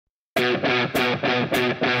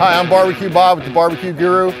Hi, I'm BBQ Bob with the BBQ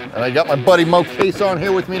Guru, and I got my buddy Mo Cason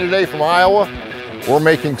here with me today from Iowa. We're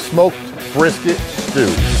making smoked brisket stew.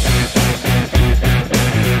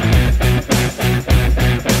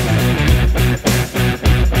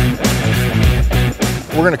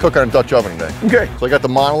 We're gonna cook on a Dutch oven today. Okay. So I got the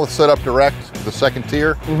monolith set up direct, the second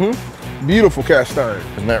tier. Mm-hmm. Beautiful cast iron.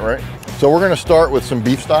 Isn't that right? So we're gonna start with some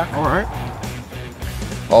beef stock. All right.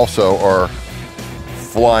 Also our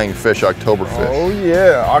flying fish Oktoberfish. Oh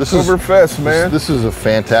yeah, Oktoberfest, man. This is a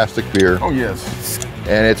fantastic beer. Oh yes.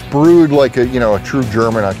 And it's brewed like a true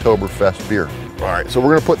German Oktoberfest beer. All right, so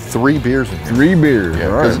we're gonna put 3 beers in here. 3 beers. Yeah,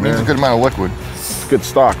 all because right, it needs a good amount of liquid. It's good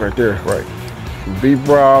stock right there. Right. Some beef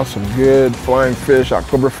broth, some good flying fish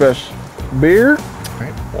Oktoberfest beer. All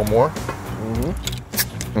right, one more.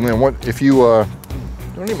 Mm-hmm. And then what if you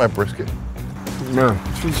don't eat my brisket? Man,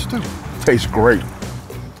 It's stew. tastes great.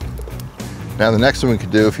 Now the next thing we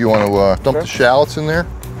could do, if you want to dump the shallots in there,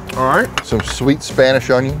 All right. some sweet Spanish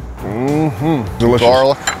onion, Delicious.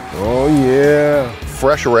 garlic, Oh yeah.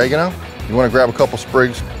 fresh oregano. You want to grab a couple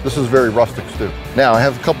sprigs. This is very rustic stew. Now I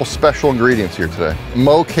have a couple special ingredients here today.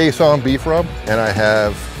 Mo Cason beef rub, and I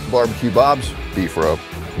have BBQ Bob's beef rub.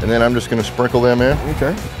 And then I'm just going to sprinkle them in.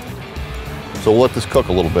 Okay. So we'll let this cook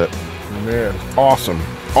a little bit. Man, awesome.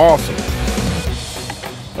 Awesome.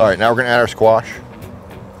 All right, now we're going to add our squash.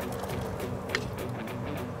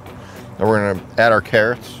 Now we're going to add our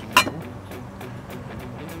carrots.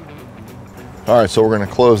 All right, so we're going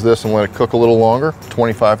to close this and let it cook a little longer,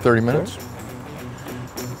 25-30 minutes.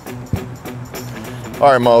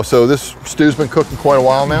 All right, Mo, so this stew's been cooking quite a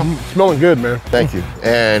while now. Smelling good, man. Thank you.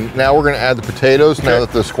 And now we're going to add the potatoes now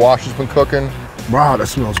that the squash has been cooking. Wow, that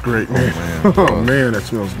smells great, man. Oh, man. Oh, man, that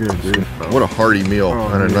smells good, dude. What a hearty meal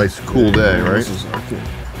on a nice cool day, right?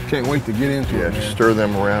 I can't wait to get into it, Just man. stir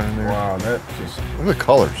them around in there. Wow, that just Look at the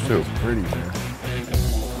colors, too. pretty, man.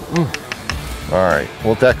 All right,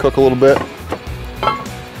 we'll let that cook a little bit.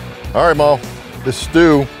 All right, Mo, this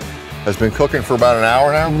stew has been cooking for about an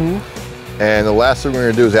hour now. And the last thing we're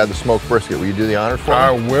gonna do is add the smoked brisket. Will you do the honors for me?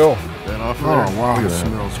 I will. That off of Oh, there? wow, Look it at that.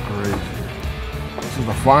 smells great. This is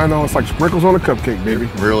the final, it's like sprinkles on a cupcake, baby.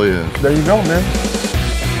 It really is. There you go, man.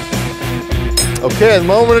 Okay, the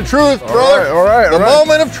moment of truth, brother. all right, The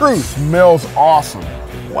moment of truth. Smells awesome.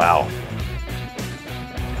 Wow.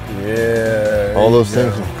 Yeah. All those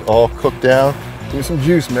things all cooked down. Give me some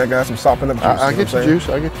juice, man. I got some sopping up juice. I get the juice,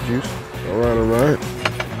 I get the juice. All right.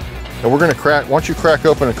 And we're gonna crack, once you crack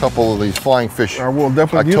open a couple of these flying fish I will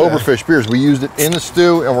definitely do that. Oktoberfish beers, we used it in the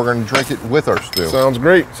stew and we're gonna drink it with our stew. Sounds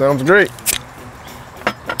great. Sounds great.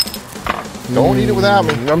 Don't eat it without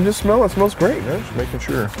me. I'm just smelling. It smells great, man. Just making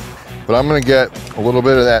sure. But I'm gonna get a little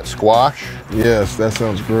bit of that squash, Yes, that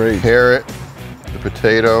sounds great. carrot, the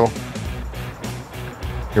potato.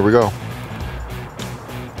 Here we go.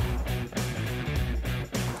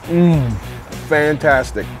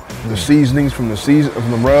 Fantastic. The seasonings from the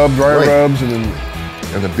rub, dry Right. rubs, and then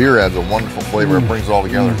And the beer adds a wonderful flavor. It brings it all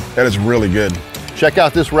together. that is really good. Check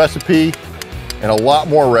out this recipe and a lot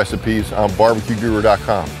more recipes on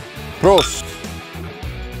BBQGuru.com. Prost.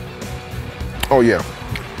 Oh yeah.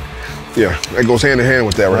 Yeah, that goes hand in hand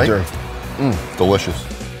with that right Right? there. Delicious.